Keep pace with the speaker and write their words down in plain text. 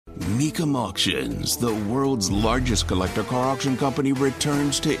Mecum Auctions, the world's largest collector car auction company,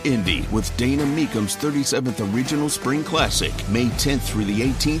 returns to Indy with Dana Mecum's 37th Original Spring Classic, May 10th through the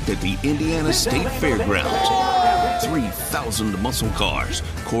 18th at the Indiana State Fairgrounds. 3,000 muscle cars,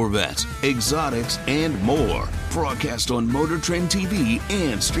 Corvettes, exotics, and more. Broadcast on Motor Trend TV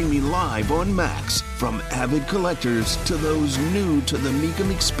and streaming live on Max. From avid collectors to those new to the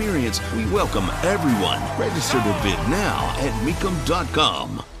Mecum experience, we welcome everyone. Register to bid now at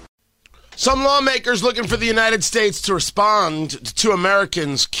Mecum.com. Some lawmakers looking for the United States to respond to 2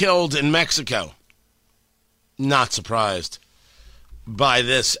 Americans killed in Mexico. Not surprised by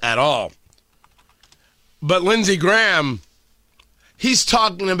this at all. But Lindsey Graham, he's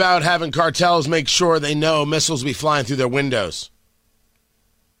talking about having cartels make sure they know missiles will be flying through their windows.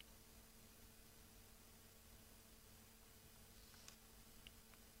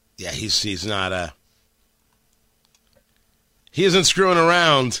 Yeah, he's not he isn't screwing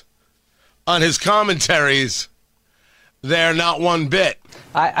around on his commentaries. They're not one bit.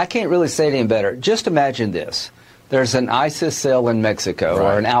 I can't really say it any better. Just imagine this. There's an ISIS cell in Mexico,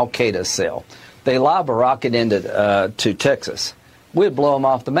 right, or an Al-Qaeda cell. They lob a rocket into to Texas. We'd blow them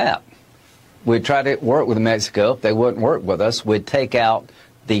off the map. We'd try to work with Mexico. If they wouldn't work with us, we'd take out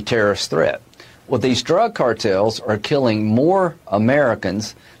the terrorist threat. Well, these drug cartels are killing more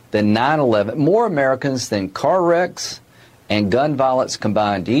Americans than 9/11, more Americans than car wrecks and gun violence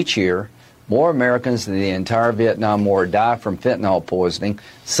combined each year. More Americans than the entire Vietnam War die from fentanyl poisoning,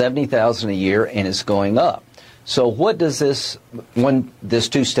 70,000 a year, and it's going up. So what does this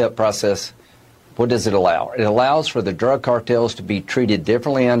two-step process, what does it allow? It allows for the drug cartels to be treated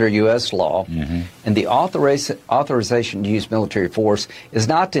differently under U.S. law, and the authorization to use military force is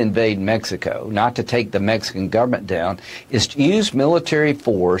not to invade Mexico, not to take the Mexican government down, is to use military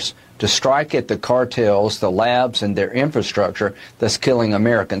force to strike at the cartels, the labs, and their infrastructure that's killing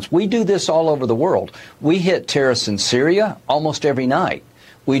Americans. We do this all over the world. We hit terrorists in Syria almost every night.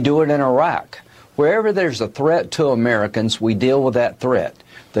 We do it in Iraq. Wherever there's a threat to Americans, we deal with that threat.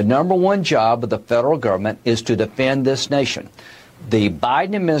 The number one job of the federal government is to defend this nation. The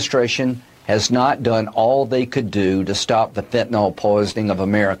Biden administration has not done all they could do to stop the fentanyl poisoning of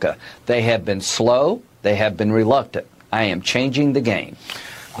America. They have been slow. They have been reluctant. I am changing the game.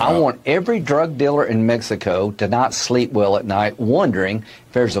 I want every drug dealer in Mexico to not sleep well at night wondering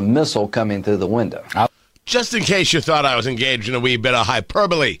if there's a missile coming through the window. Just in case you thought I was engaged in a wee bit of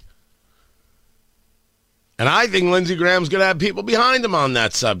hyperbole. And I think Lindsey Graham's going to have people behind him on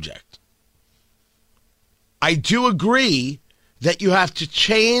that subject. I do agree that you have to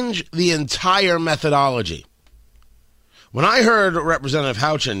change the entire methodology. When I heard Representative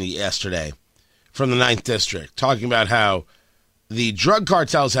Houchin yesterday from the 9th District talking about how the drug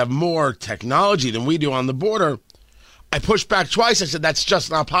cartels have more technology than we do on the border, I pushed back twice. I said, that's just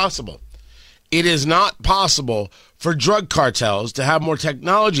not possible. It is not possible for drug cartels to have more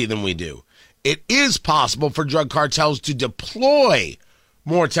technology than we do. It is possible for drug cartels to deploy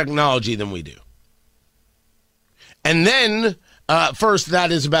more technology than we do. And then, first,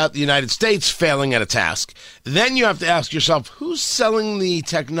 that is about the United States failing at a task. Then you have to ask yourself, who's selling the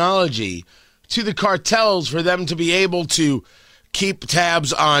technology to the cartels for them to be able to keep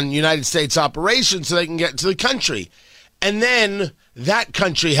tabs on United States operations so they can get to the country? And then that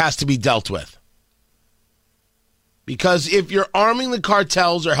country has to be dealt with. Because if you're arming the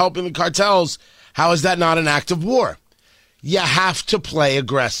cartels or helping the cartels, how is that not an act of war? You have to play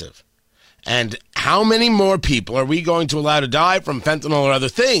aggressive. And how many more people are we going to allow to die from fentanyl or other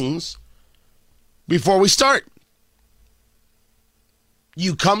things before we start?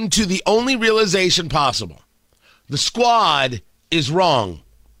 You come to the only realization possible. The squad is wrong.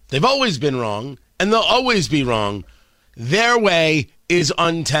 They've always been wrong, and they'll always be wrong. Their way is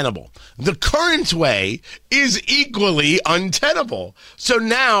untenable. The current way is equally untenable. So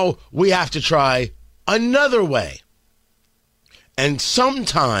now we have to try another way. And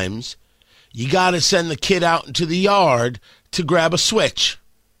sometimes you got to send the kid out into the yard to grab a switch.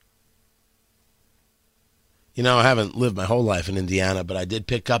 You know, I haven't lived my whole life in Indiana, but I did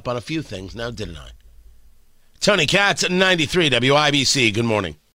pick up on a few things now, didn't I? Tony Katz at 93 WIBC. Good morning.